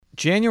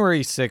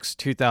January 6,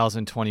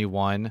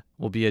 2021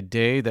 will be a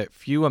day that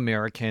few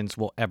Americans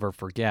will ever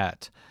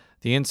forget.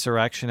 The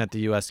insurrection at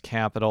the U.S.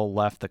 Capitol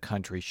left the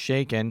country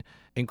shaken,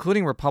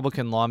 including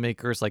Republican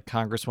lawmakers like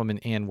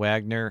Congresswoman Ann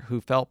Wagner, who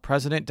felt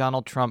President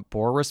Donald Trump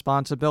bore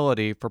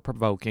responsibility for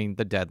provoking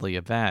the deadly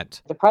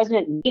event. The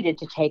president needed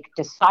to take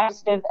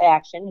decisive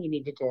action. He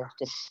needed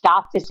to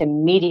stop this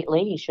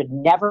immediately. He should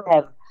never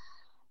have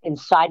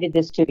incited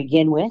this to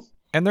begin with.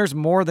 And there's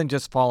more than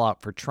just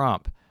fallout for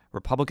Trump.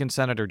 Republican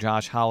Senator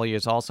Josh Hawley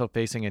is also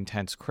facing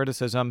intense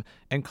criticism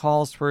and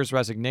calls for his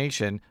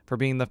resignation for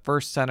being the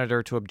first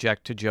senator to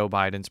object to Joe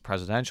Biden's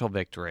presidential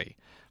victory.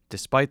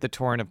 Despite the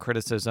torrent of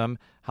criticism,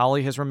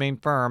 Hawley has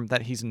remained firm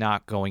that he's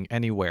not going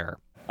anywhere.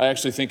 I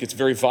actually think it's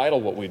very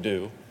vital what we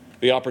do.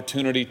 The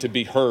opportunity to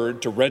be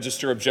heard, to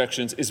register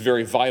objections is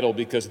very vital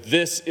because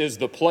this is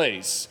the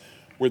place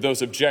where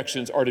those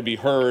objections are to be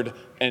heard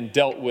and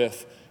dealt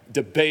with,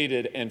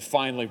 debated, and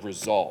finally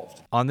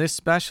resolved. On this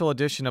special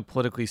edition of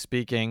Politically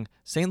Speaking,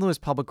 St. Louis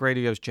Public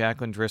Radio's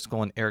Jacqueline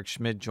Driscoll and Eric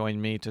Schmid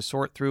join me to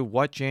sort through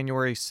what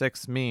January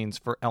 6th means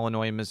for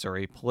Illinois and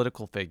Missouri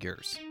political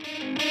figures.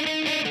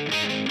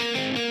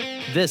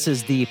 This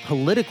is the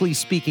Politically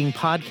Speaking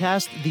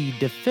podcast, the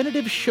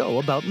definitive show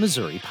about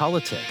Missouri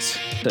politics.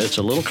 It's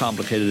a little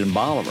complicated in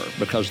Bolivar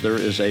because there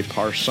is a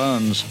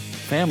Parsons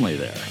family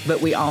there.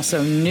 But we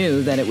also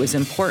knew that it was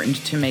important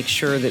to make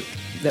sure that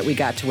we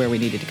got to where we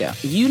needed to go.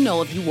 You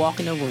know, if you walk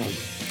in a room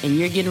and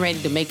you're getting ready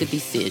to make a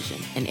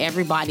decision and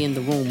everybody in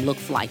the room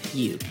looks like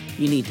you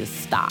need to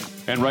stop.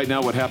 And right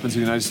now what happens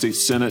in the United States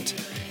Senate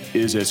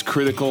is as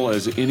critical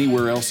as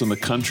anywhere else in the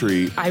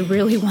country. I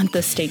really want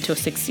the state to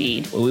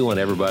succeed. Well, we want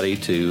everybody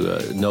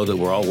to know that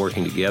we're all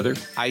working together.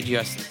 I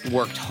just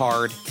worked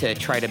hard to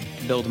try to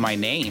build my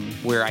name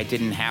where I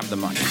didn't have the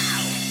money.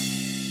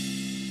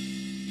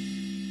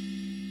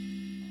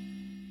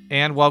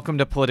 And welcome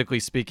to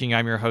Politically Speaking.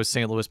 I'm your host,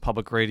 St. Louis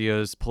Public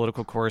Radio's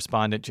political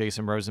correspondent,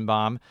 Jason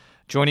Rosenbaum.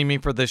 Joining me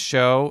for this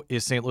show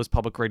is St. Louis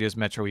Public Radio's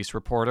Metro East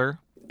reporter,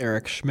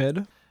 Eric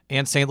Schmid,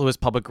 and St. Louis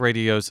Public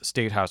Radio's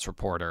State House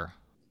reporter,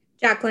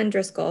 Jacqueline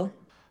Driscoll.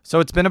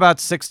 So it's been about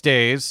 6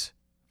 days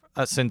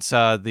since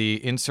the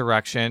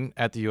insurrection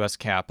at the U.S.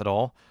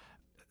 Capitol.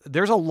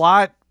 There's a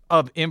lot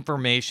of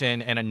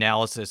information and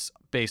analysis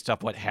based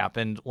off what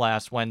happened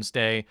last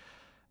Wednesday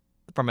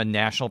from a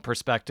national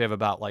perspective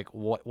about like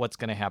what's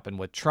going to happen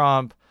with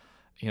Trump,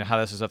 how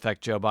this does affect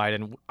Joe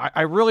Biden.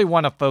 I really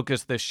want to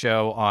focus this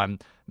show on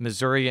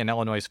Missouri and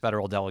Illinois'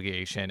 federal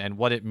delegation and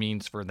what it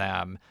means for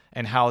them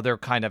and how they're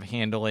kind of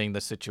handling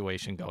the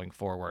situation going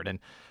forward. And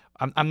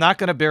I'm not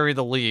going to bury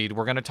the lead.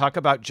 We're going to talk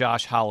about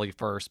Josh Hawley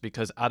first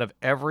because out of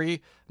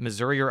every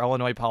Missouri or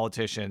Illinois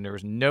politician,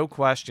 there's no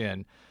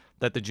question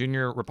that the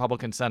junior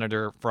Republican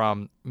senator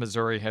from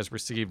Missouri has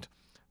received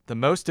the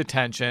most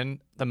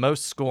attention, the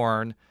most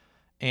scorn,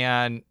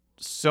 and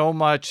so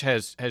much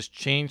has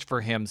changed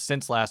for him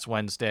since last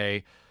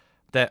Wednesday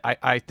that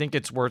I think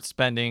it's worth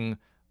spending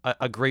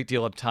a great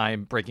deal of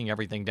time breaking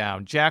everything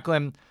down.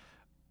 Jacqueline,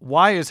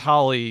 why is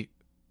Hawley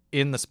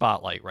in the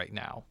spotlight right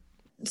now?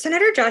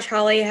 Senator Josh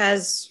Hawley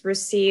has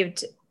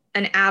received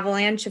an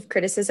avalanche of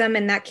criticism,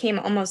 and that came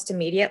almost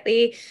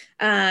immediately.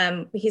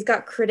 He's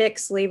got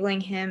critics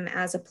labeling him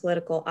as a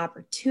political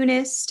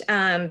opportunist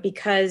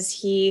because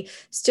he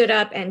stood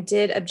up and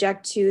did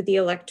object to the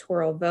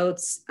electoral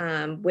votes,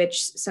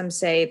 which some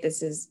say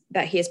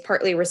that he is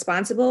partly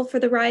responsible for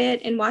the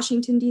riot in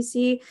Washington,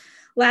 D.C.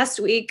 Last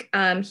week,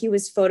 he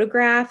was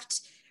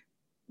photographed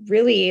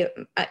really,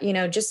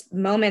 just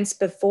moments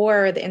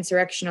before the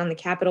insurrection on the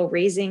Capitol,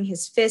 raising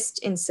his fist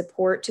in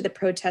support to the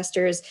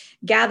protesters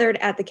gathered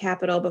at the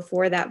Capitol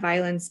before that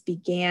violence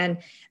began.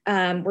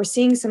 We're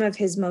seeing some of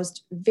his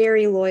most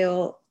very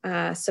loyal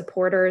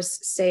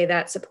supporters say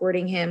that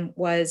supporting him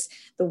was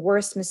the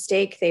worst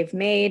mistake they've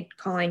made,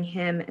 calling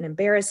him an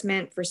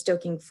embarrassment for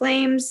stoking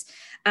flames.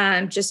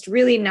 Just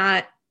really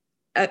not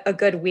a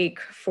good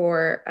week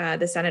for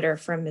the senator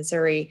from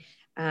Missouri.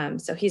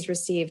 So he's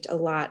received a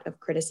lot of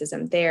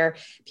criticism there.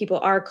 People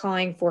are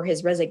calling for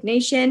his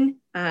resignation,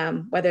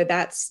 whether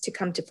that's to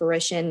come to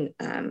fruition.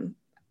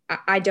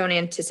 I don't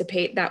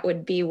anticipate that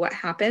would be what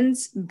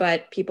happens,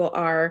 but people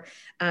are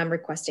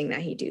requesting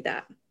that he do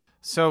that.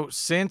 So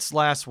since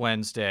last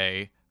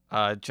Wednesday,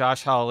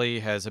 Josh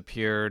Hawley has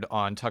appeared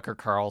on Tucker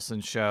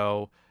Carlson's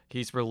show.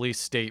 He's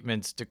released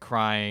statements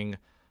decrying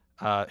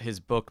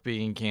his book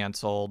being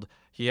canceled.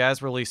 He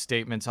has released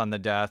statements on the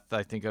death,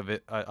 I think, of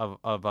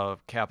a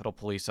Capitol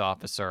Police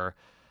officer,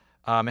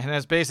 and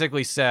has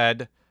basically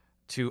said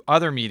to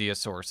other media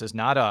sources,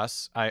 not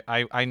us,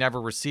 I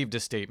never received a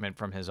statement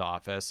from his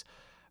office,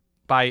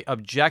 by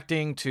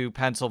objecting to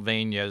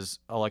Pennsylvania's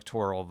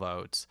electoral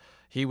votes,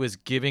 he was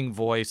giving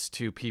voice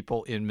to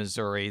people in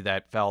Missouri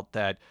that felt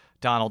that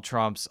Donald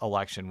Trump's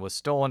election was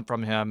stolen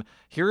from him.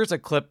 Here's a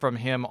clip from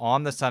him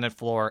on the Senate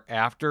floor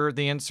after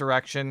the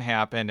insurrection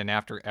happened and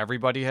after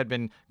everybody had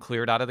been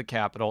cleared out of the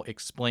Capitol,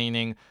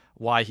 explaining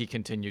why he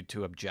continued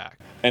to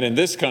object. And in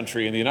this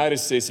country, in the United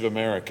States of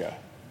America,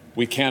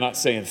 we cannot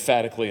say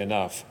emphatically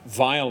enough,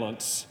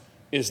 violence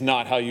is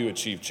not how you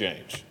achieve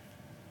change.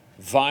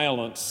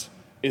 Violence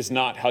is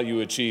not how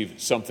you achieve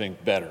something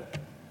better.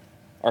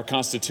 Our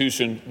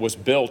Constitution was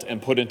built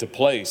and put into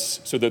place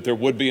so that there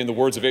would be, in the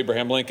words of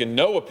Abraham Lincoln,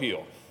 no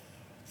appeal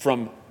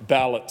from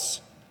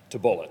ballots to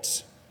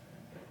bullets,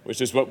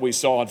 which is what we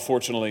saw,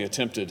 unfortunately,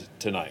 attempted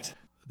tonight.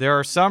 There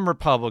are some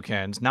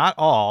Republicans, not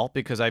all,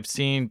 because I've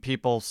seen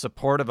people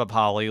supportive of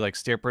Holly, like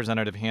State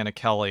Representative Hannah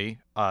Kelly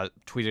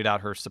tweeted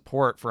out her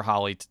support for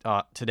Holly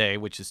today,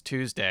 which is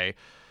Tuesday.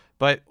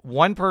 But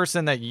one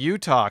person that you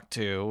talked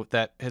to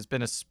that has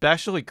been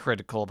especially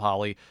critical of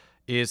Holly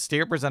is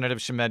State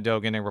Representative Shamed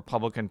Dogan, a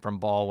Republican from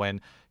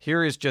Baldwin.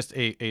 Here is just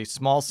a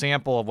small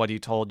sample of what he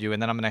told you, and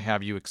then I'm going to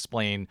have you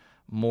explain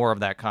more of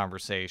that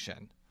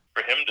conversation.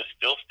 For him to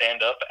still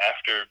stand up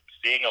after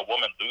seeing a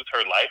woman lose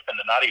her life and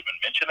to not even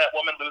mention that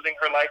woman losing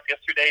her life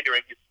yesterday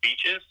during his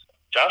speeches,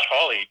 Josh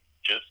Hawley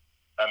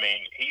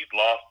he's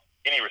lost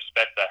any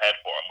respect I had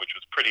for him, which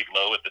was pretty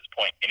low at this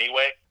point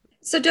anyway.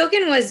 So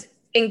Dogan was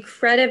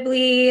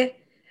incredibly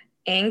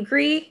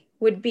angry,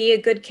 would be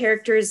a good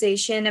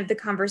characterization of the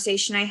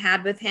conversation I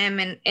had with him.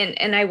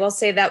 And I will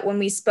say that when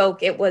we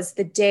spoke, it was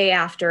the day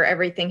after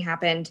everything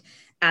happened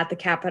at the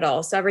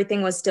Capitol. So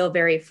everything was still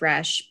very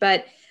fresh.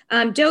 But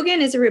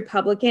Dogan is a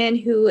Republican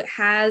who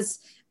has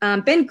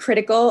been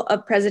critical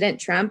of President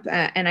Trump.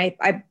 And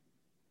I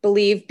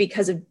believe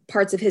because of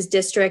parts of his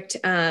district,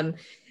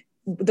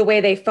 the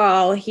way they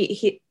fall,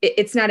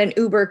 it's not an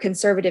uber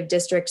conservative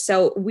district.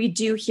 So we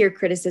do hear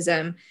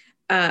criticism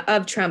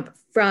of Trump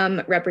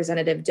from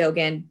Representative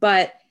Dogan.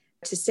 But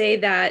to say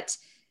that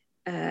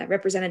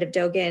Representative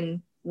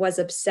Dogan was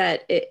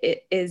upset,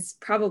 it is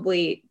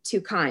probably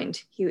too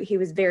kind. He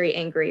was very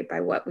angry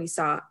by what we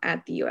saw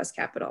at the U.S.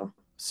 Capitol.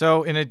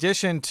 So in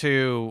addition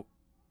to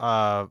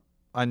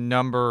a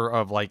number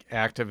of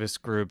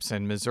activist groups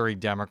and Missouri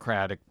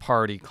Democratic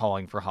Party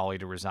calling for Holly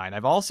to resign,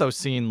 I've also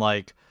seen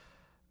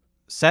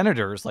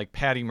senators like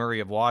Patty Murray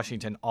of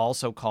Washington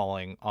also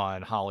calling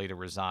on Holly to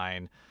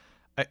resign.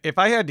 If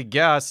I had to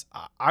guess,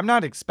 I'm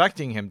not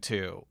expecting him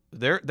to.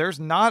 There's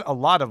not a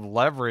lot of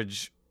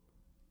leverage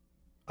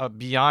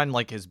beyond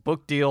his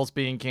book deals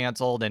being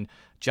canceled and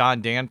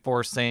John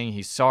Danforth saying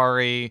he's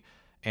sorry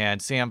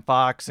and Sam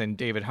Fox and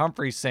David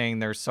Humphrey saying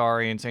they're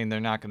sorry and saying they're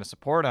not going to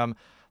support him.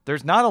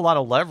 There's not a lot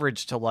of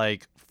leverage to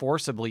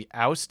forcibly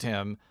oust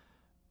him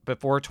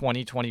before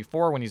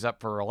 2024 when he's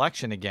up for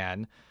election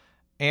again.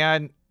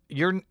 And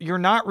you're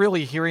not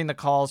really hearing the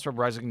calls for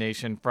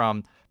resignation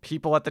from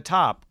people at the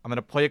top. I'm going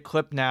to play a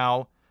clip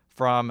now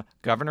from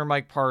Governor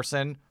Mike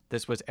Parson.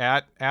 This was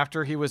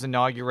after he was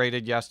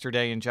inaugurated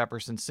yesterday in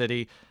Jefferson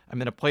City. I'm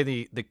going to play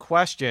the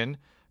question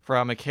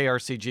from a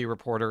KRCG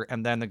reporter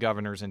and then the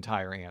governor's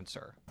entire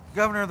answer.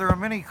 Governor, there are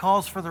many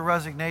calls for the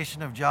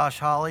resignation of Josh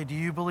Hawley. Do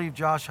you believe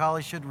Josh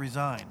Hawley should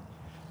resign?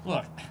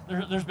 Look,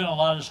 there's been a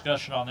lot of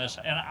discussion on this,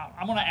 and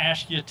I'm going to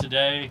ask you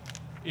today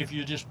if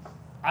you just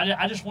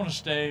I just want to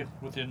stay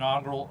with the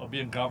inaugural of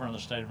being governor of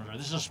the state of Missouri.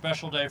 This is a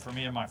special day for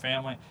me and my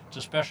family. It's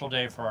a special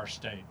day for our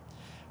state.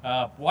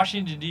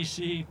 Washington,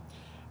 D.C.,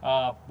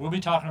 we'll be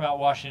talking about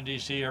Washington,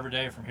 D.C. every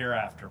day from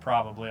hereafter,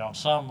 probably on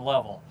some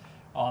level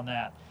on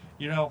that.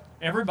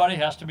 Everybody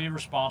has to be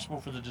responsible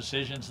for the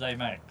decisions they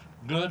make,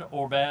 good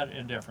or bad,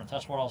 indifferent.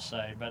 That's what I'll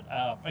say. But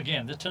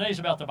again, today's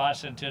about the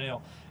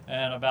bicentennial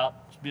and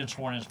about being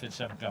sworn in as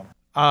 57th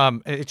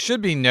governor. It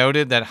should be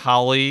noted that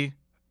Holly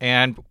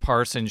and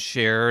Parsons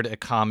shared a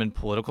common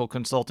political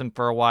consultant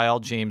for a while,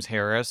 James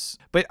Harris.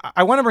 But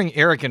I want to bring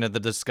Eric into the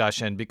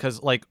discussion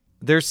because,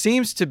 there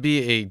seems to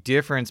be a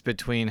difference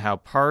between how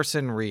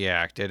Parson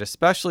reacted,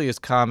 especially his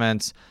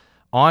comments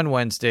on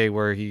Wednesday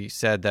where he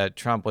said that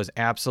Trump was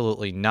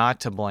absolutely not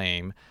to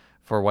blame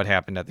for what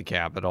happened at the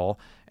Capitol,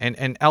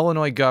 and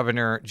Illinois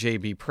Governor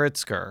J.B.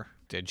 Pritzker.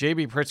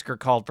 J.B. Pritzker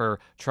called for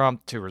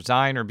Trump to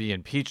resign or be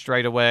impeached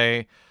right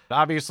away.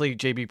 Obviously,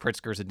 J.B.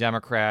 Pritzker is a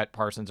Democrat,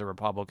 Parsons a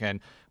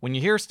Republican. When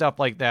you hear stuff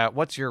like that,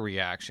 what's your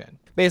reaction?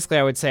 Basically,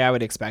 I would say I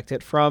would expect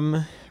it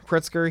from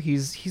Pritzker.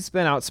 He's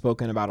been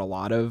outspoken about a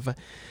lot of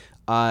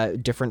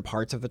different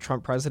parts of the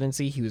Trump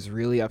presidency. He was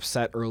really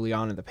upset early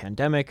on in the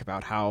pandemic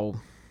about how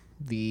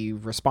the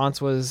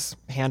response was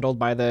handled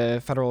by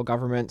the federal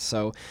government.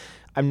 So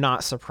I'm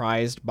not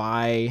surprised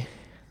by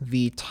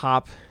the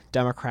top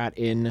Democrat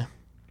in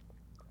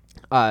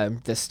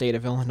the state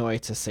of Illinois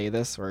to say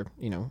this, or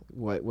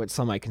what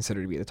some might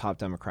consider to be the top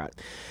Democrat.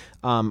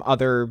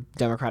 Other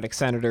Democratic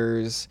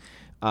senators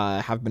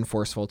have been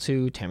forceful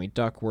too. Tammy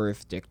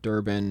Duckworth, Dick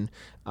Durbin,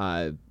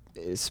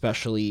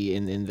 especially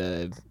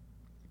in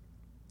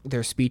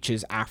their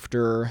speeches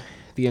after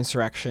the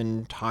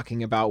insurrection,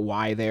 talking about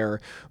why they're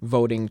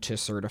voting to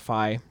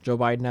certify Joe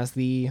Biden as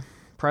the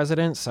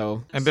president.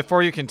 So, and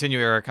before you continue,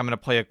 Eric, I'm going to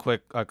play a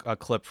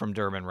clip from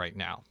Durbin right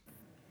now.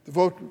 The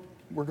vote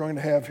we're going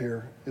to have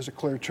here is a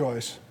clear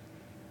choice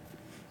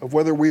of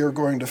whether we are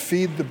going to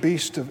feed the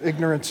beast of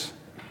ignorance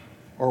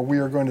or we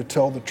are going to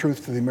tell the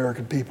truth to the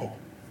American people.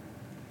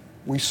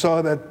 We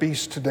saw that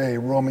beast today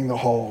roaming the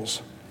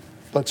halls.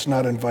 Let's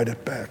not invite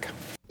it back.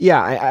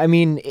 Yeah, I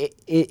mean,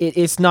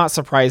 it's not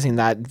surprising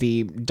that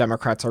the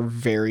Democrats are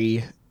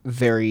very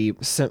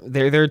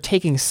they're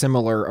taking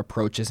similar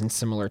approaches and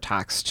similar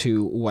tacks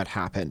to what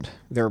happened.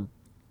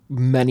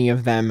 Many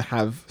of them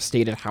have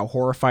stated how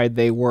horrified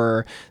they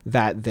were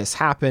that this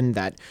happened,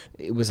 that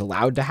it was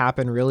allowed to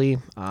happen, really.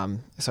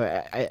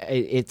 So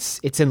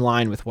it's in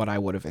line with what I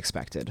would have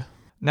expected.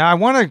 Now, I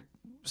want to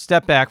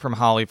step back from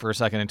Hawley for a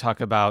second and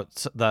talk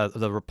about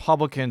the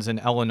Republicans in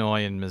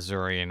Illinois and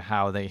Missouri and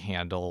how they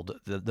handled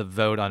the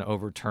vote on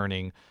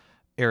overturning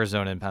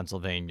Arizona and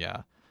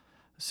Pennsylvania.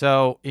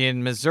 So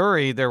in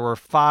Missouri, there were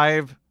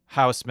 5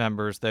 House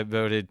members that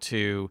voted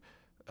to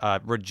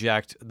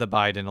reject the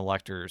Biden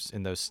electors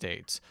in those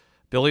states.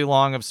 Billy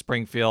Long of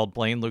Springfield,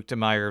 Blaine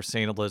Luetkemeyer of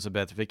St.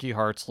 Elizabeth, Vicky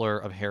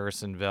Hartzler of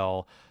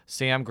Harrisonville,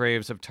 Sam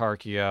Graves of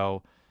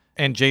Tarkio,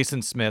 and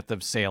Jason Smith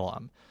of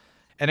Salem.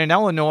 And in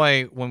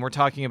Illinois, when we're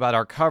talking about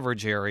our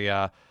coverage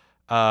area,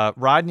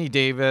 Rodney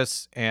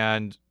Davis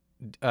and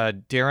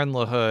Darren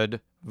LaHood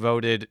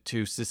voted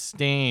to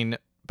sustain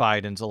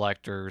Biden's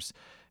electors,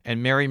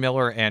 and Mary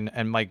Miller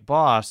and Mike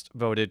Bost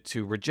voted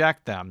to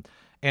reject them.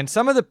 And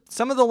some of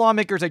the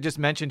lawmakers I just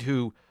mentioned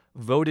who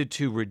voted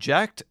to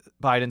reject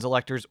Biden's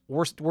electors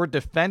were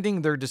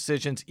defending their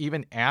decisions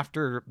even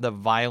after the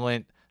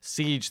violent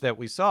siege that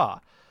we saw.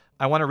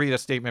 I want to read a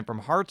statement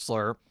from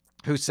Hartzler,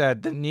 who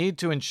said, "The need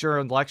to ensure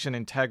election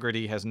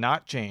integrity has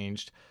not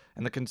changed,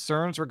 and the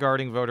concerns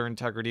regarding voter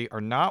integrity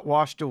are not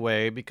washed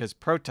away because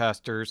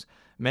protesters,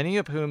 many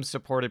of whom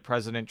supported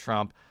President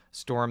Trump,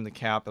 stormed the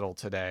Capitol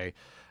today."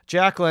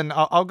 Jacqueline,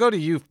 I'll go to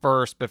you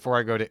first before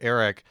I go to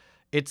Eric.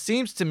 It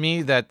seems to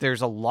me that there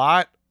has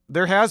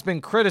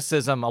been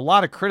a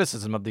lot of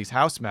criticism of these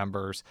House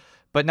members,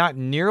 but not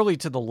nearly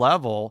to the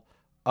level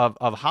of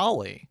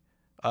Hawley.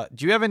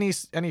 Do you have any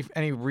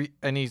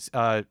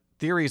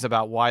theories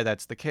about why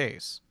that's the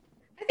case?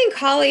 I think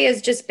Hawley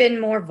has just been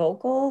more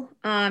vocal.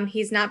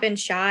 He's not been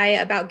shy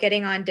about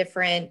getting on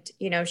different,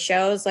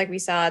 shows like we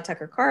saw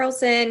Tucker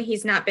Carlson.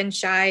 He's not been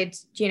shy,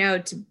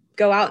 to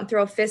go out and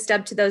throw a fist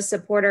up to those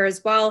supporters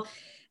as well.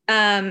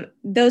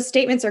 Those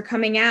statements are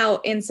coming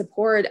out in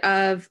support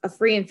of a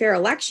free and fair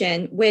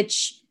election,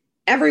 which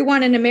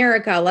everyone in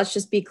America, let's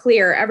just be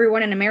clear,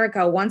 everyone in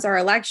America wants our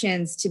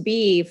elections to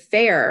be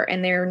fair,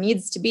 and there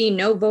needs to be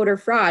no voter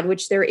fraud,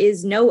 which there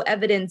is no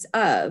evidence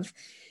of.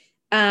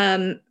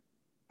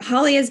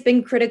 Hawley has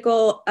been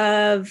critical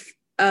of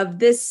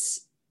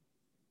this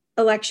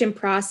election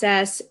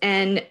process,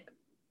 and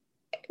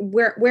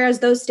whereas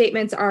those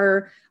statements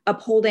are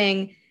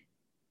upholding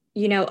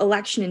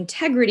election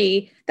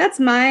integrity, that's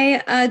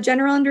my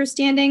general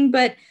understanding.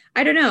 But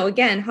I don't know.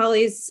 Again,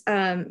 Hawley's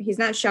he's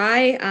not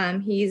shy.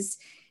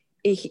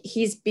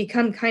 He's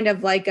become kind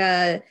of like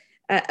a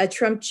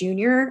Trump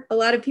Jr. A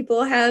lot of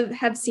people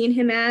have seen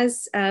him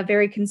as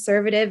very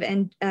conservative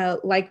and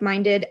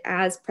like-minded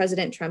as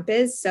President Trump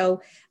is.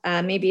 So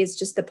maybe it's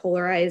just the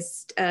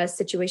polarized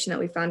situation that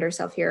we found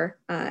ourselves here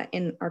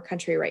in our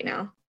country right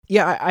now.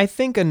 Yeah, I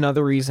think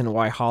another reason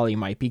why Hawley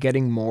might be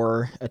getting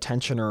more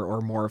attention or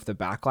more of the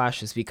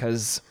backlash is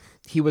because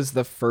he was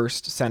the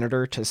first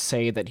senator to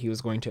say that he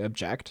was going to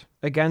object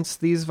against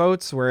these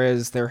votes,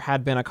 whereas there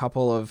had been a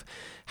couple of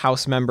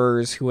House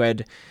members who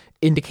had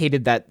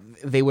indicated that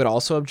they would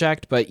also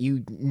object, but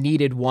you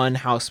needed one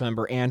House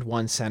member and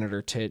one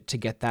senator to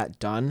get that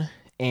done.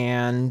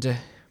 And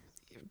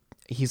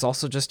he's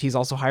also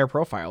higher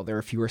profile. There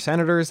are fewer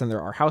senators than there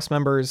are House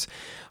members.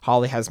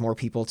 Hawley has more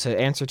people to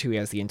answer to. He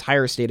has the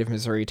entire state of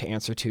Missouri to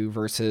answer to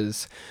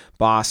versus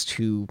Bost,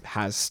 who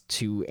has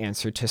to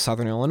answer to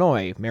Southern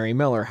Illinois. Mary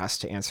Miller has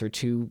to answer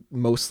to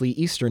mostly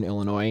Eastern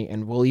Illinois.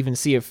 And we'll even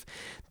see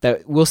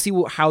we'll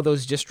see how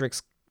those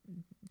districts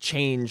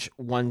change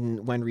when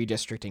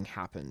redistricting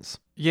happens.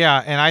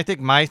 Yeah, and I think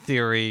my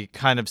theory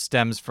kind of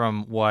stems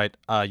from what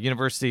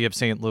University of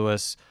St.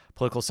 Louis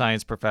political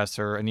science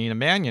professor Anina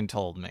Mannion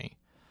told me.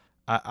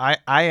 I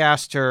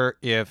asked her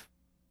if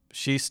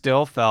she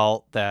still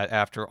felt that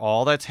after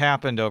all that's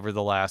happened over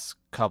the last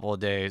couple of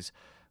days,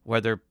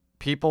 whether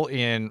people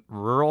in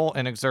rural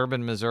and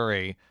exurban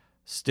Missouri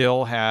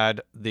still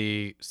had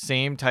the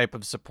same type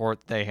of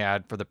support they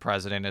had for the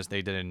president as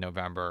they did in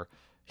November.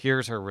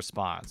 Here's her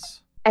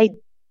response. I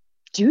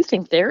do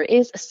think there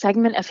is a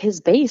segment of his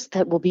base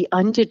that will be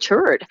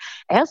undeterred.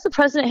 As the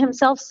president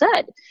himself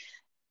said,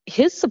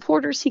 his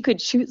supporters, he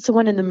could shoot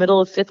someone in the middle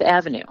of Fifth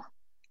Avenue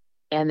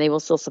and they will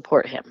still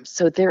support him.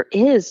 So there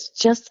is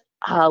just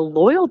a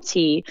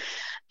loyalty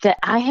that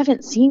I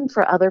haven't seen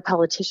for other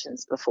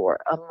politicians before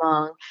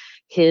among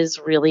his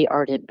really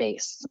ardent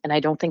base. And I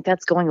don't think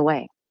that's going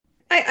away.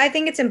 I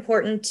think it's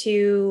important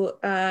to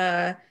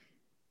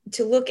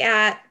look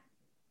at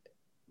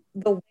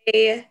the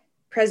way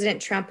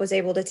President Trump was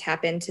able to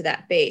tap into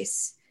that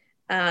base.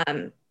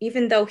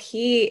 Even though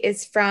he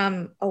is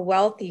from a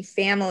wealthy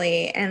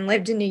family and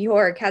lived in New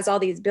York, has all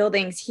these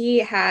buildings, he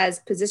has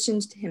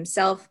positioned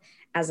himself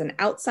as an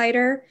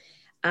outsider.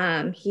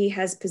 He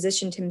has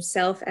positioned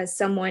himself as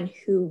someone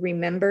who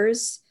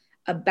remembers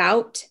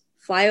about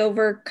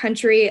flyover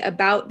country,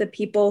 about the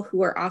people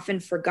who are often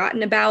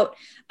forgotten about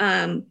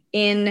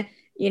in,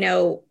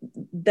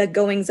 the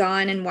goings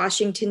on in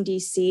Washington,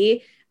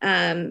 D.C.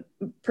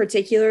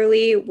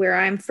 Particularly where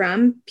I'm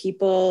from,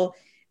 people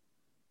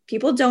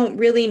don't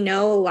really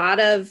know a lot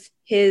of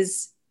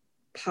his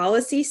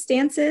policy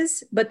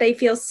stances, but they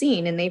feel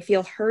seen and they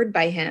feel heard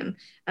by him,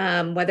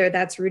 whether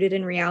that's rooted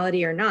in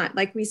reality or not.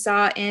 Like we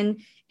saw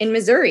in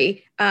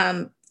Missouri,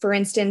 for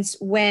instance,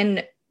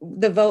 when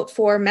the vote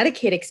for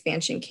Medicaid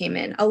expansion came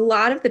in, a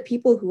lot of the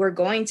people who are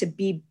going to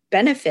be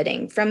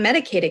benefiting from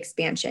Medicaid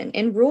expansion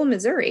in rural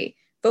Missouri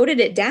voted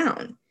it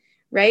down,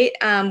 right?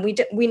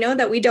 We know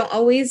that we don't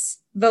always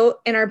vote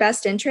in our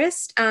best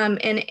interest,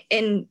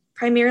 and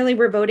primarily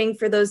we're voting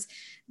for those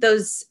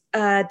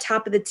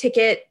top of the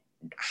ticket,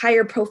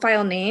 higher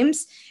profile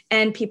names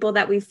and people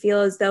that we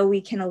feel as though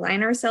we can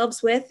align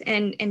ourselves with.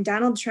 And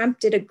Donald Trump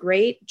did a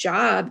great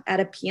job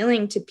at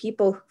appealing to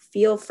people who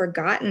feel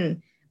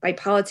forgotten by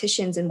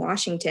politicians in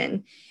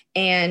Washington.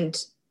 And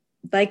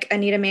like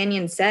Anita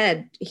Manion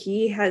said,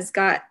 he has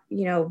got,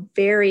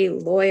 very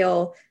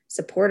loyal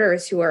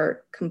supporters who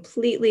are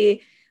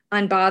completely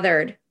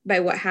unbothered by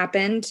what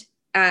happened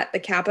at the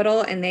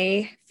Capitol. And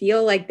they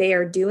feel like they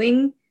are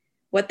doing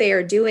what they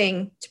are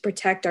doing to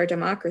protect our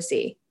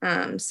democracy.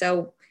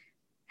 So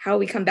how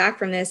we come back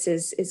from this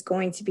is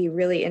going to be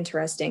really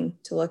interesting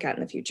to look at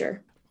in the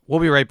future. We'll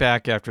be right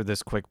back after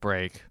this quick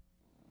break.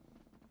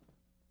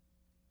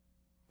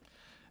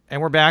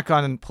 And we're back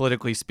on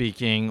Politically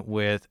Speaking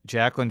with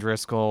Jacqueline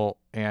Driscoll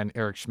and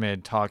Eric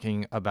Schmid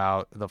talking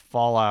about the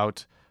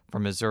fallout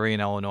from Missouri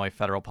and Illinois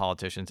federal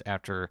politicians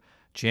after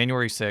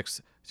January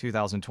 6,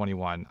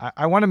 2021.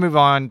 I want to move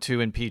on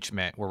to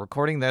impeachment. We're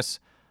recording this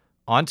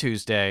on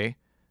Tuesday,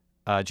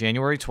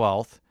 January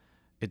 12th.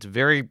 It's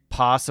very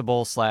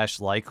possible /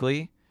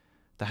 likely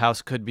the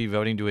House could be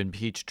voting to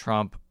impeach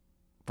Trump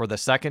for the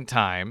second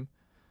time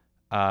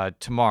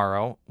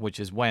tomorrow, which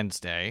is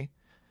Wednesday.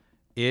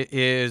 It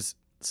is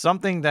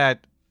something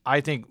that I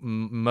think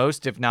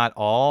most, if not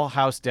all,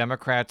 House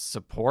Democrats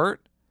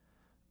support.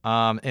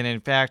 And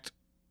in fact,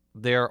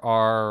 there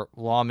are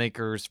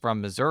lawmakers from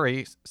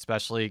Missouri,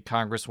 especially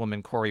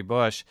Congresswoman Cori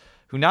Bush,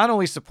 who not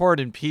only support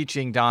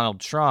impeaching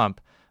Donald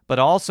Trump, but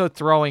also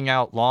throwing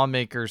out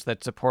lawmakers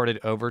that supported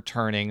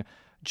overturning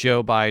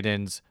Joe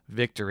Biden's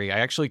victory. I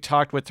actually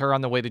talked with her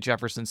on the way to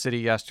Jefferson City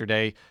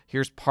yesterday.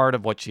 Here's part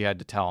of what she had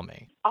to tell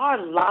me. Our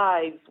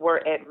lives were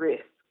at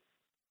risk.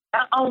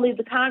 Not only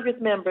the Congress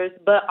members,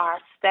 but our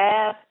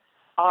staff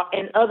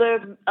and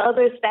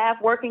other staff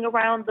working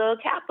around the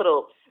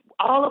Capitol.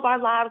 All of our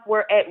lives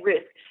were at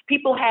risk.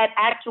 People had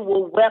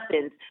actual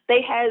weapons.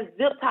 They had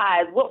zip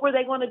ties. What were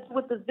they going to do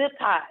with the zip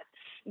ties?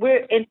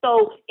 And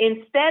so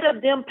instead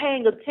of them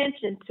paying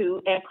attention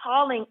to and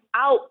calling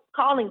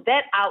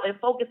that out and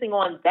focusing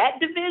on that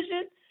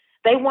division,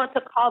 they want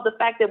to call the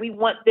fact that we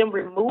want them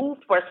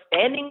removed for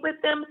standing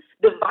with them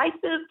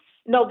divisive.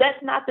 No,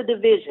 that's not the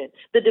division.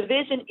 The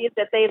division is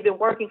that they have been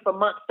working for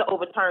months to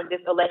overturn this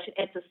election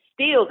and to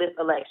steal this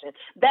election.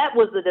 That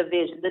was the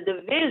division. The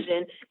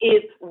division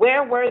is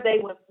where were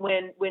they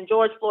when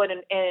George Floyd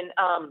and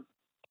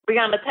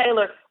Breonna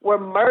Taylor were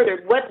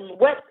murdered?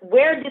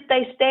 Where did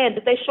they stand?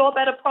 Did they show up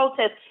at a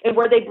protest, and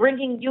were they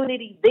bringing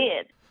unity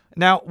then?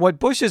 Now, what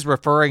Bush is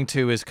referring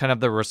to is kind of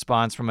the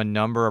response from a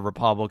number of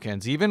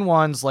Republicans, even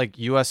ones like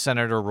U.S.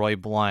 Senator Roy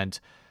Blunt,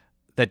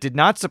 that did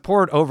not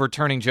support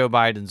overturning Joe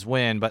Biden's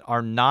win, but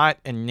are not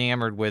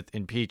enamored with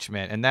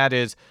impeachment. And that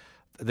is,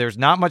 there's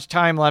not much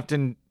time left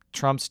in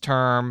Trump's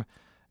term.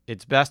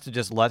 It's best to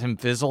just let him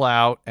fizzle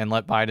out and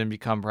let Biden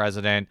become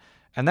president.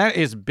 And that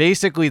is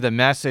basically the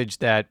message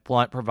that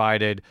Blunt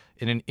provided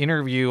in an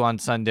interview on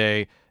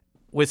Sunday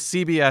with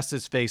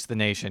CBS's Face the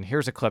Nation.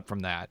 Here's a clip from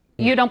that.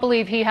 You don't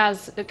believe he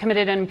has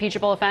committed an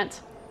impeachable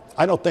offense?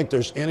 I don't think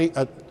there's any,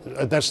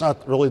 that's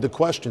not really the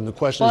question. The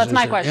question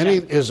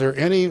is, is there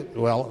any,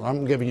 well,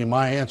 I'm giving you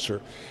my answer.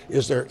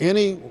 Is there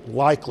any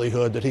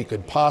likelihood that he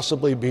could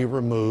possibly be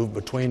removed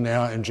between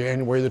now and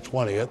January the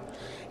 20th?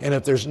 And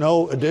if there's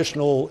no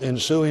additional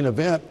ensuing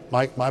event,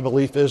 my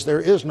belief is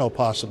there is no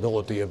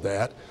possibility of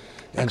that.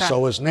 And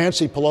so as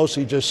Nancy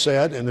Pelosi just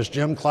said, and as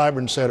Jim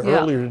Clyburn said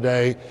earlier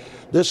today,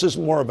 this is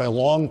more of a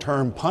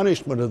long-term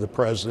punishment of the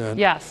president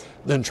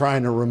than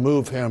trying to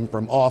remove him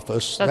from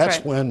office.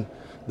 That's when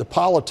the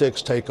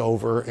politics take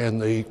over and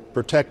the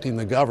protecting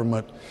the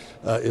government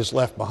is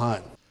left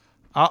behind.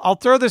 I'll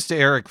throw this to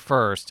Eric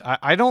first.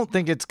 I don't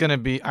think it's going to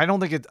be. I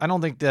don't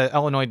think the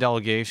Illinois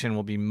delegation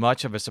will be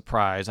much of a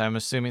surprise. I'm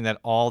assuming that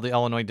all the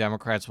Illinois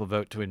Democrats will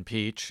vote to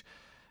impeach,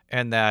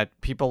 and that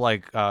people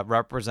like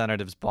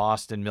Representatives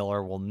Bost and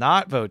Miller will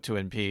not vote to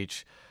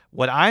impeach.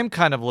 What I'm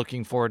kind of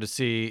looking forward to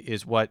see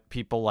is what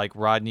people like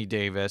Rodney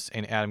Davis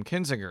and Adam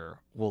Kinzinger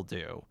will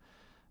do.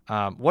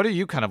 What are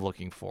you kind of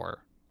looking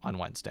for on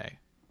Wednesday?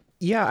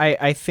 Yeah,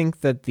 I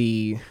think that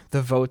the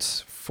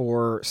votes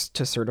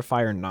to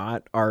certify or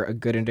not are a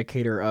good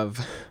indicator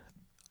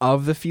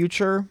of the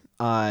future.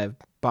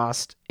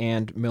 Bost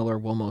and Miller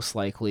will most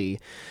likely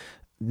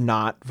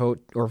not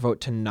vote or vote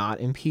to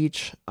not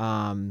impeach.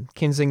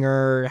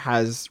 Kinzinger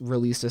has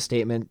released a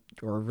statement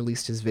or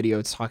released his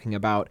video talking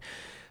about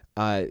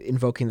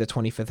invoking the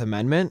 25th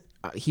Amendment.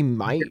 He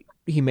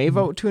may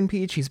vote to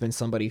impeach. He's been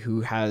somebody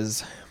who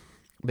has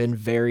been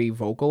very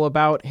vocal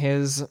about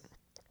his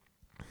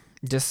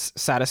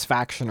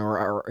dissatisfaction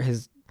or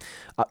his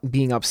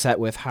being upset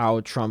with how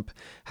Trump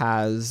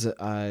has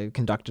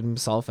conducted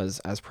himself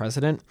as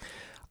president.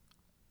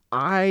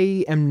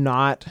 I am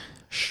not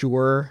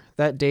sure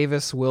that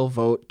Davis will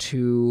vote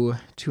to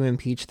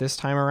impeach this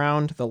time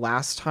around. The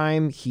last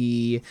time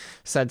he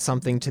said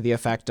something to the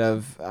effect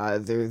of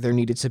there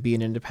needed to be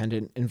an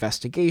independent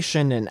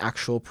investigation and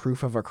actual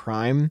proof of a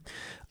crime.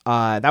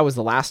 That was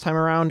the last time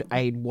around.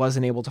 I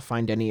wasn't able to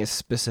find any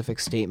specific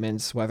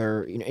statements,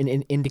 whether in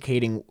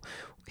indicating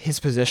his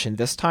position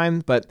this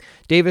time, but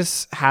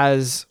Davis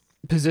has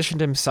positioned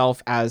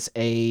himself as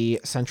a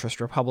centrist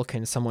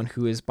Republican, someone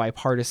who is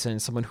bipartisan,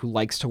 someone who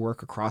likes to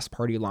work across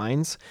party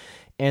lines.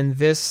 And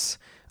this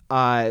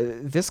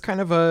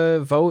kind of a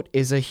vote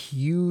is a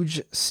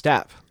huge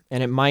step,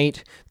 and it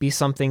might be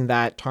something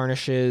that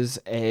tarnishes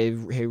a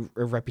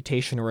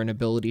reputation or an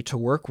ability to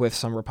work with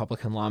some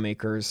Republican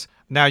lawmakers.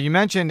 Now, you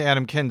mentioned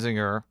Adam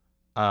Kinzinger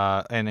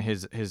and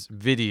his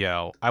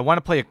video. I want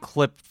to play a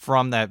clip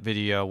from that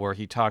video where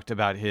he talked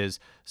about his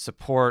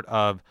support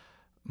of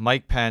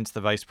Mike Pence,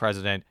 the vice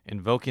president,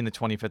 invoking the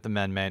 25th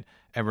Amendment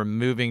and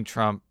removing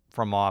Trump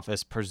from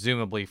office,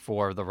 presumably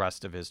for the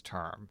rest of his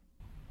term.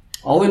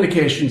 All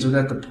indications are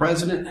that the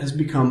president has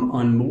become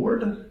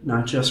unmoored,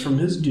 not just from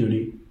his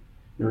duty,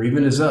 nor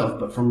even his oath,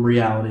 but from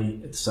reality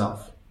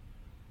itself.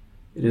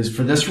 It is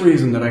for this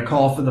reason that I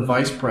call for the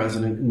vice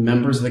president and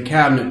members of the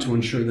cabinet to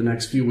ensure the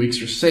next few weeks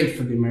are safe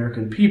for the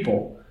American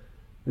people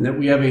and that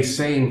we have a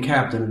sane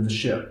captain of the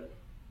ship.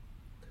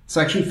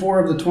 Section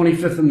 4 of the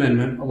 25th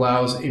Amendment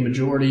allows a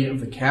majority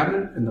of the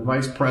cabinet and the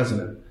vice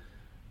president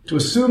to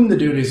assume the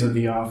duties of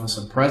the office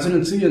of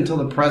presidency until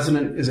the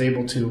president is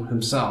able to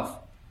himself.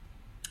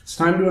 It's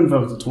time to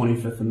invoke the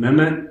 25th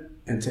Amendment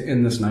and to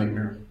end this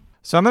nightmare.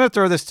 So I'm going to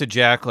throw this to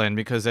Jacqueline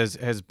because, as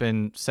has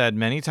been said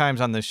many times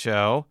on this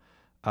show,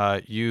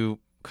 you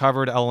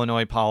covered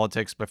Illinois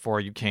politics before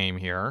you came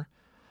here.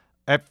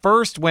 At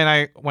first, when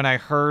I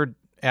heard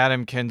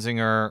Adam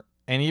Kinzinger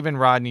and even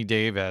Rodney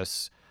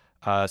Davis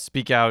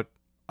speak out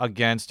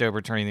against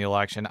overturning the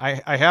election,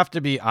 I have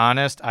to be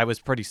honest, I was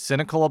pretty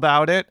cynical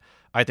about it.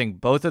 I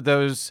think both of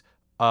those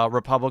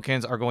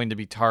Republicans are going to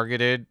be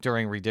targeted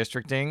during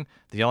redistricting.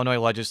 The Illinois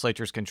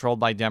legislature is controlled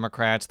by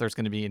Democrats. There's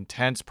going to be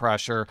intense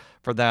pressure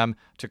for them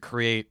to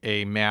create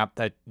a map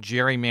that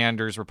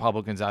gerrymanders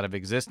Republicans out of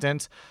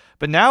existence.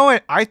 But now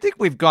I think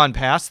we've gone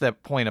past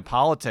that point of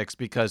politics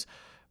because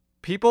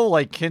people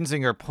like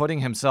Kinzinger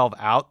putting himself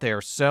out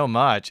there so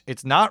much,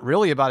 it's not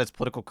really about his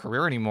political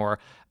career anymore.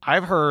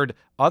 I've heard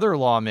other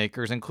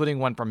lawmakers, including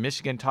one from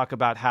Michigan, talk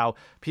about how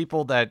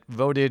people that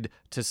voted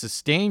to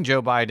sustain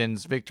Joe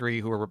Biden's victory,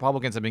 who are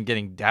Republicans, have been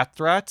getting death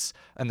threats,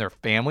 and their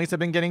families have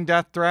been getting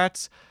death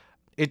threats.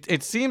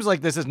 It seems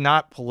like this is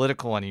not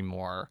political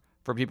anymore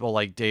for people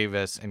like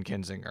Davis and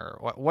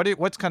Kinzinger.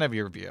 What's kind of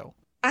your view?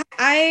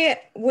 I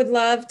would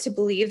love to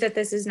believe that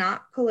this is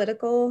not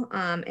political,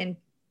 and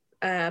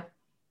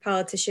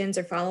politicians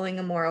are following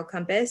a moral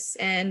compass.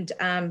 And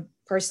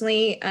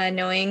personally,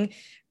 knowing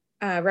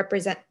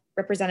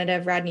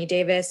Representative Rodney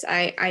Davis,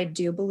 I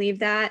do believe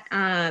that.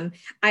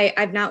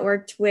 I've not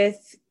worked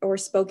with or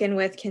spoken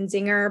with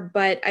Kinzinger,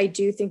 but I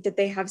do think that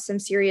they have some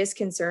serious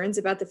concerns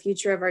about the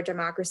future of our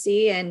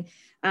democracy, and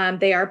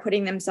they are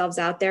putting themselves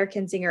out there.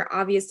 Kinzinger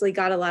obviously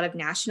got a lot of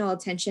national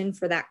attention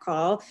for that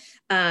call,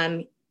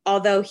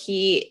 although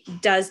he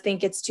does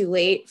think it's too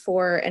late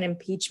for an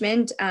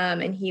impeachment,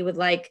 and he would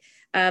like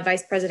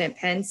Vice President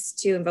Pence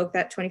to invoke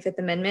that 25th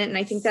Amendment. And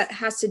I think that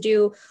has to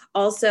do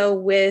also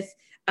with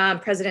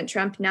President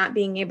Trump not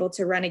being able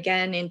to run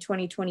again in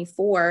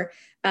 2024.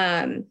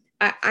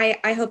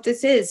 I hope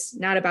this is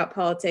not about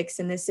politics,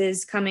 and this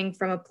is coming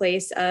from a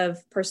place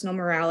of personal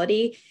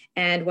morality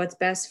and what's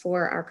best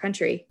for our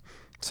country.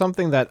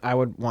 Something that I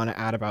would want to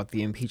add about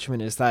the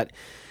impeachment is that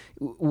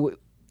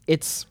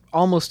it's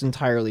almost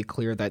entirely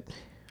clear that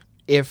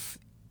if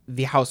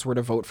the House were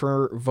to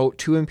vote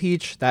to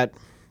impeach, that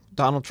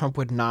Donald Trump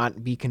would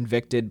not be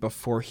convicted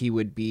before he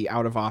would be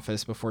out of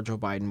office, before Joe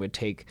Biden would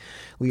take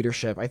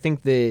leadership. I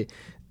think the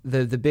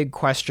big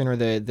question, or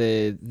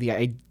the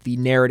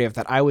narrative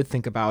that I would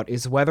think about,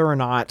 is whether or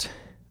not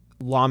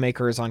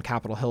lawmakers on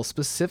Capitol Hill,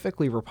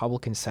 specifically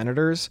Republican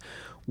senators,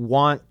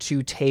 want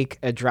to take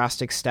a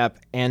drastic step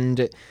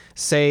and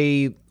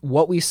say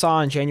what we saw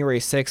on January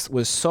 6th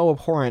was so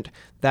abhorrent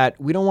that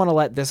we don't want to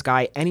let this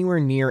guy anywhere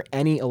near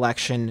any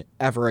election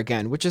ever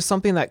again, which is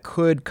something that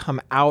could come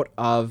out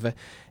of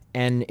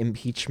an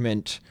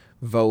impeachment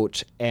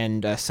vote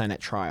and a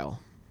Senate trial.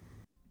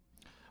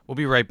 We'll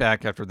be right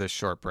back after this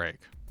short break.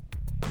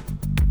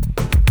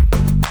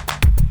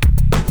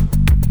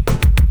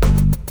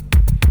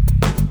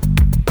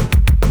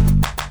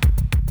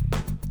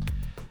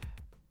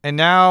 And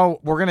now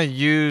we're going to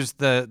use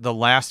the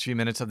last few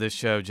minutes of this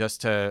show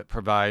just to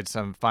provide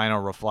some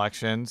final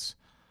reflections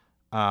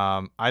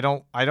I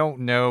don't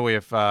know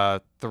if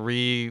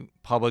 3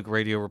 public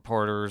radio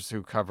reporters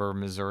who cover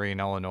Missouri and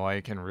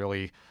Illinois can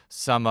really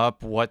sum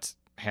up what's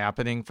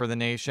happening for the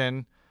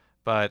nation.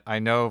 But I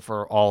know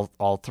for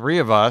all 3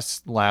 of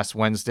us, last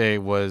Wednesday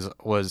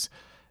was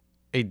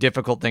a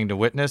difficult thing to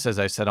witness, as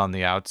I said on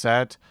the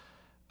outset.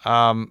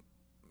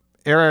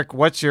 Eric,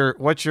 what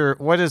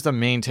is the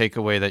main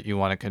takeaway that you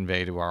want to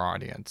convey to our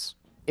audience?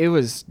 It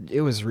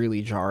was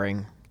really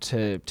jarring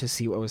to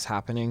see what was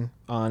happening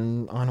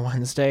on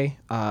Wednesday.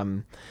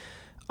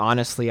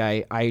 Honestly,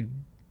 I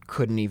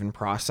couldn't even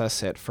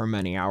process it for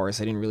many hours.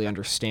 I didn't really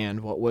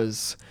understand what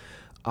was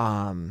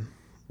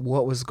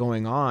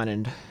going on,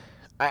 and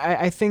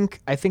I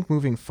think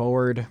moving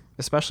forward,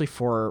 especially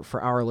for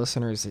our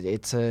listeners,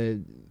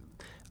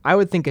 I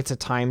would think it's a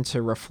time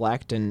to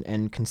reflect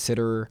and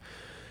consider,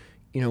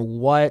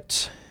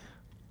 what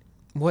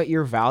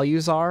your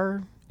values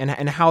are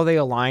and how they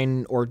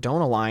align or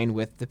don't align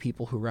with the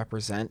people who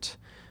represent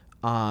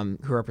you.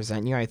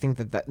 I think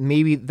that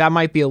maybe that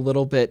might be a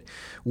little bit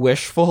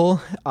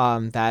wishful,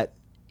 that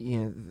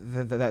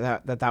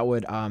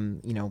would,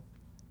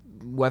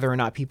 whether or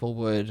not people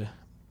would,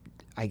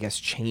 I guess,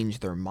 change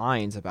their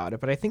minds about it.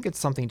 But I think it's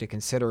something to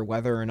consider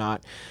whether or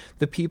not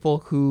the people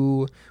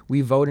who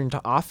we vote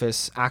into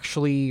office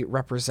actually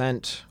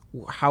represent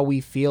how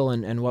we feel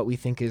and what we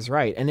think is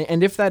right.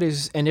 And if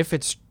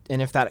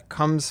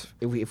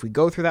we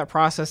go through that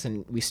process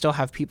and we still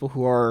have people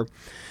who are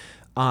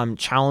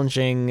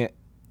challenging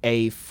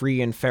a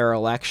free and fair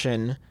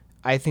election,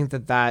 I think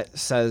that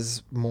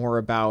says more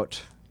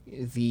about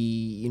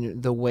the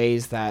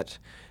ways that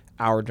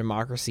our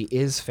democracy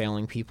is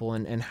failing people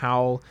and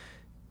how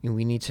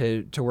we need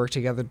to work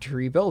together to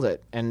rebuild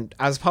it. And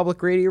as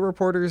public radio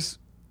reporters,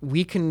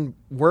 we can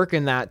work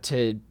in that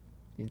to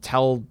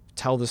tell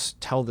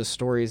the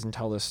stories and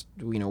tell this,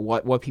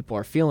 what people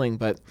are feeling.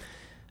 But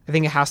I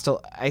think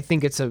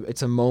it's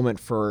a moment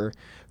for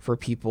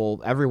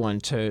people, everyone,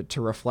 to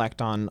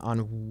reflect on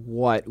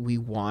what we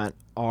want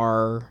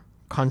our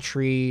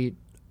country,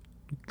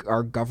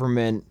 our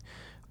government,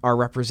 our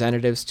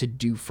representatives to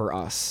do for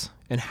us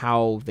and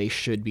how they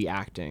should be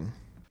acting.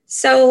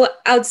 So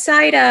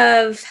outside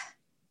of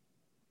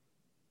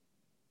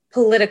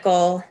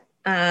political,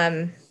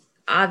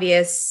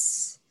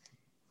 obvious,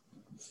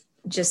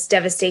 just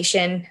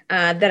devastation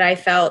that I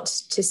felt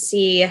to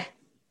see,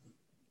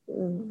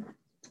 where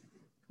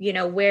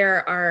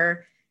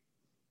our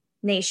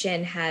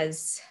nation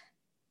has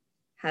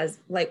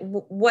like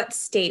what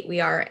state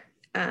we are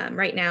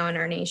right now in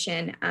our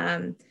nation.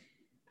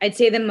 I'd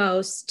say the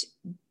most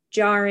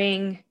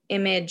jarring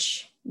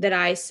image that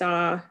I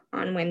saw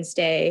on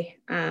Wednesday,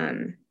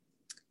 and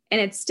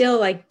it still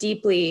like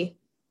deeply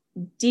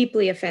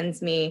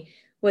offends me,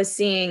 was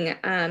seeing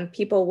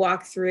people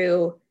walk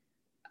through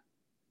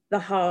the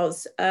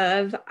halls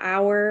of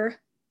our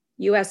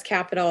U.S.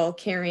 Capitol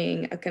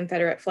carrying a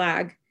Confederate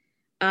flag,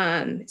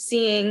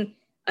 seeing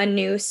a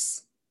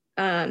noose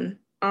on,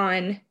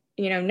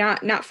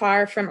 not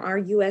far from our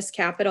U.S.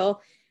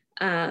 Capitol,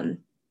 and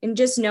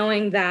just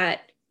knowing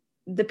that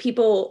the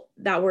people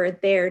that were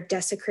there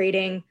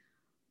desecrating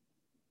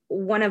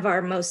one of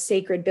our most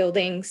sacred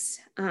buildings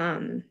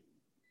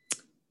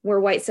were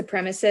white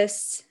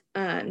supremacists.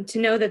 To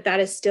know that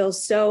is still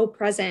so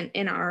present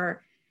in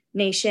our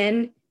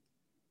nation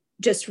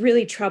just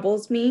really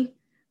troubles me.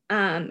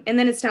 And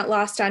then it's not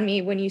lost on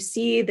me when you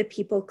see the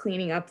people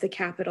cleaning up the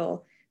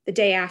Capitol the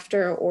day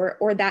after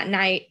or that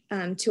night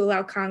to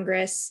allow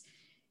Congress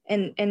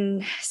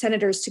and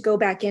senators to go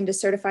back in to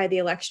certify the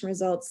election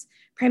results.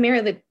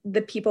 Primarily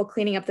the people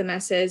cleaning up the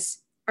messes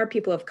are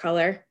people of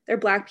color. They're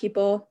Black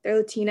people,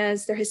 they're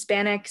Latinas, they're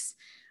Hispanics,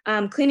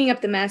 cleaning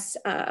up the mess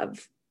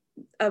of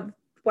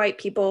white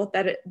people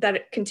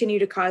that continue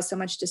to cause so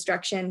much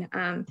destruction.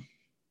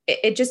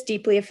 It just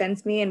deeply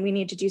offends me, and we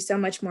need to do so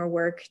much more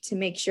work to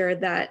make sure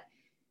that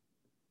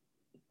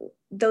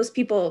those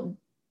people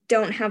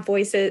don't have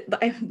voices.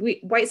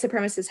 White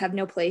supremacists have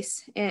no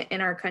place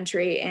in our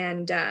country,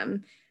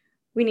 and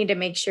we need to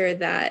make sure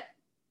that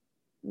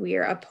we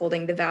are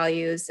upholding the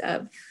values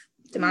of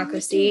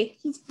democracy.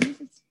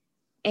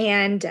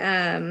 And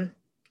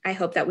I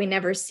hope that we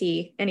never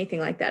see anything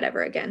like that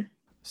ever again.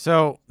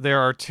 So there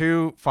are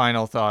 2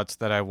 final thoughts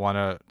that I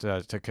want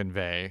to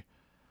convey.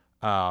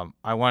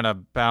 I want to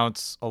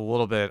bounce a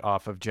little bit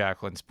off of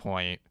Jacqueline's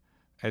point.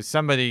 As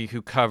somebody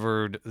who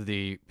covered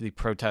the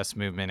protest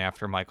movement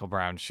after Michael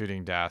Brown's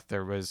shooting death,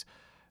 there was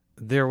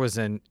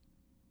an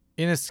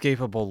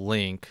inescapable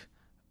link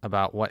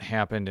about what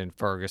happened in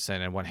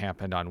Ferguson and what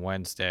happened on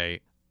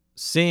Wednesday.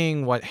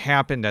 Seeing what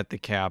happened at the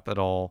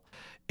Capitol,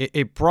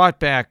 it brought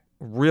back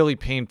really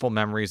painful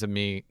memories of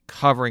me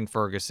covering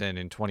Ferguson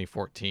in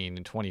 2014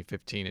 and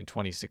 2015 and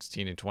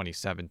 2016 and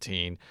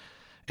 2017.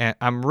 And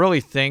I'm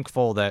really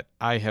thankful that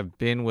I have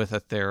been with a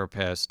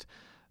therapist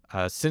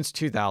since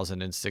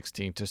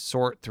 2016 to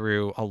sort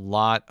through a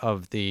lot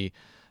of the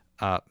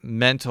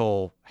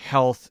mental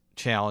health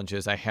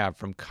challenges I have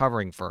from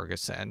covering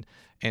Ferguson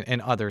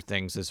and other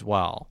things as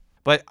well.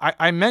 But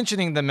I'm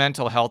mentioning the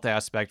mental health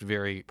aspect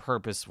very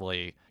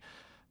purposefully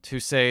to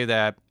say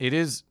that it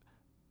is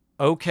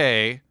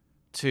okay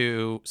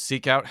to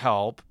seek out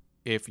help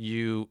if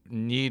you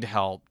need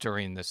help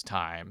during this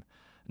time.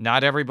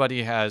 Not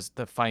everybody has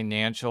the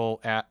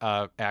financial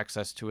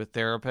access to a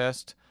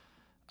therapist.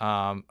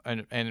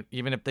 And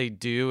even if they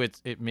do,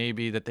 it may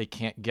be that they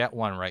can't get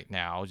one right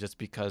now, just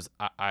because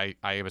I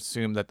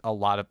assume that a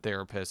lot of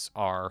therapists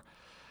are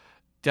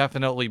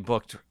definitely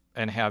booked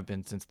and have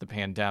been since the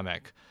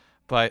pandemic.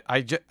 But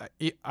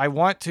I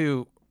want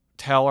to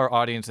tell our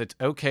audience it's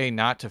okay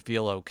not to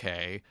feel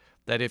okay,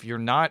 that if you're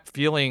not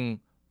feeling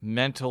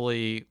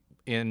mentally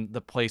in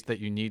the place that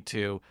you need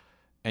to,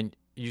 and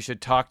you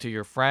should talk to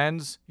your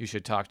friends, you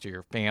should talk to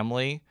your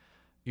family,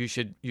 you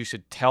should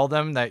tell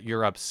them that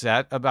you're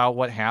upset about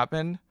what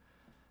happened.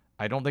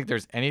 I don't think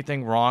there's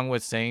anything wrong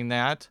with saying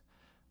that.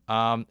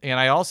 And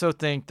I also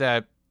think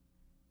that,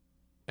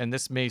 and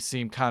this may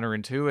seem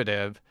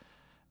counterintuitive,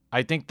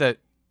 I think that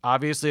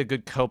obviously a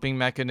good coping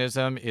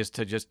mechanism is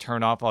to just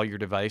turn off all your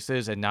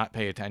devices and not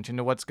pay attention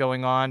to what's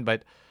going on.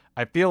 But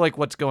I feel like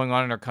what's going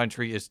on in our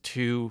country is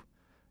too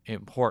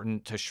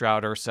important to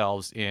shroud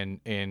ourselves in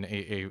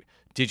a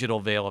digital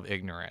veil of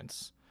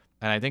ignorance.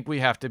 And I think we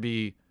have to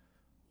be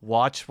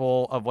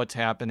watchful of what's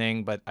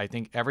happening, but I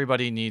think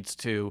everybody needs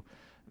to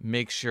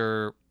make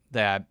sure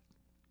that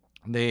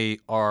they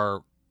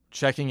are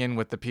checking in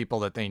with the people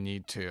that they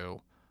need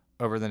to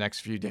over the next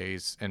few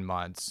days and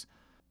months.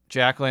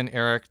 Jacqueline,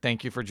 Eric,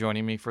 thank you for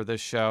joining me for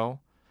this show.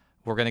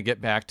 We're going to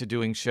get back to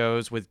doing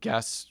shows with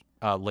guests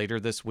later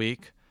this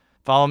week.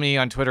 Follow me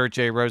on Twitter at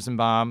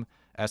jrosenbaum.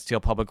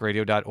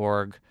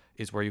 stlpublicradio.org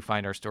is where you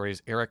find our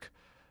stories. Eric,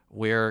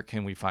 where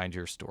can we find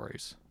your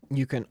stories?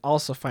 You can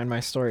also find my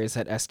stories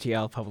at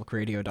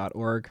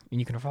stlpublicradio.org. And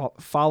you can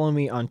follow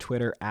me on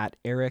Twitter at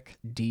Eric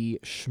D.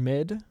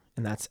 Schmid,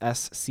 and that's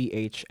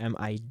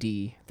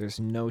SCHMID. There's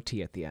no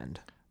T at the end.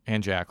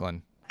 And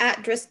Jacqueline.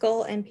 At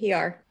Driscoll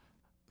NPR.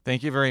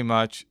 Thank you very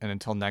much, and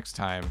until next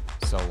time,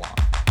 so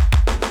long.